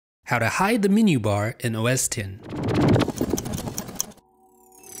How to hide the menu bar in OS X.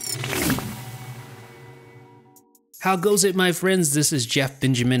 How goes it, my friends? This is Jeff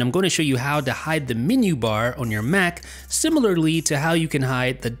Benjamin. I'm going to show you how to hide the menu bar on your Mac, similarly to how you can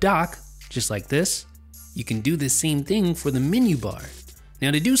hide the dock, just like this. You can do the same thing for the menu bar.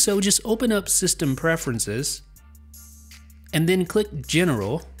 Now to do so, just open up System Preferences, and then click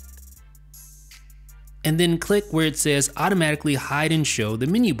General, and then click where it says Automatically Hide and Show the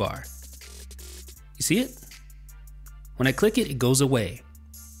Menu Bar. You see it? When I click it, it goes away.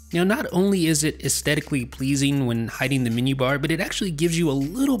 Now, not only is it aesthetically pleasing when hiding the menu bar, but it actually gives you a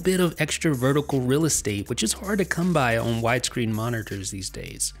little bit of extra vertical real estate, which is hard to come by on widescreen monitors these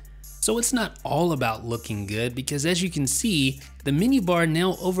days. So it's not all about looking good, because as you can see, the menu bar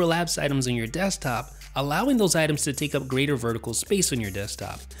now overlaps items on your desktop, allowing those items to take up greater vertical space on your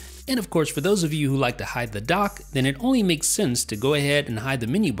desktop. And of course, for those of you who like to hide the dock, then it only makes sense to go ahead and hide the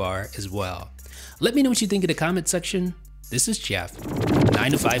menu bar as well. Let me know what you think in the comment section. This is Jeff,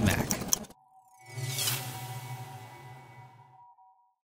 9 to 5 Mac.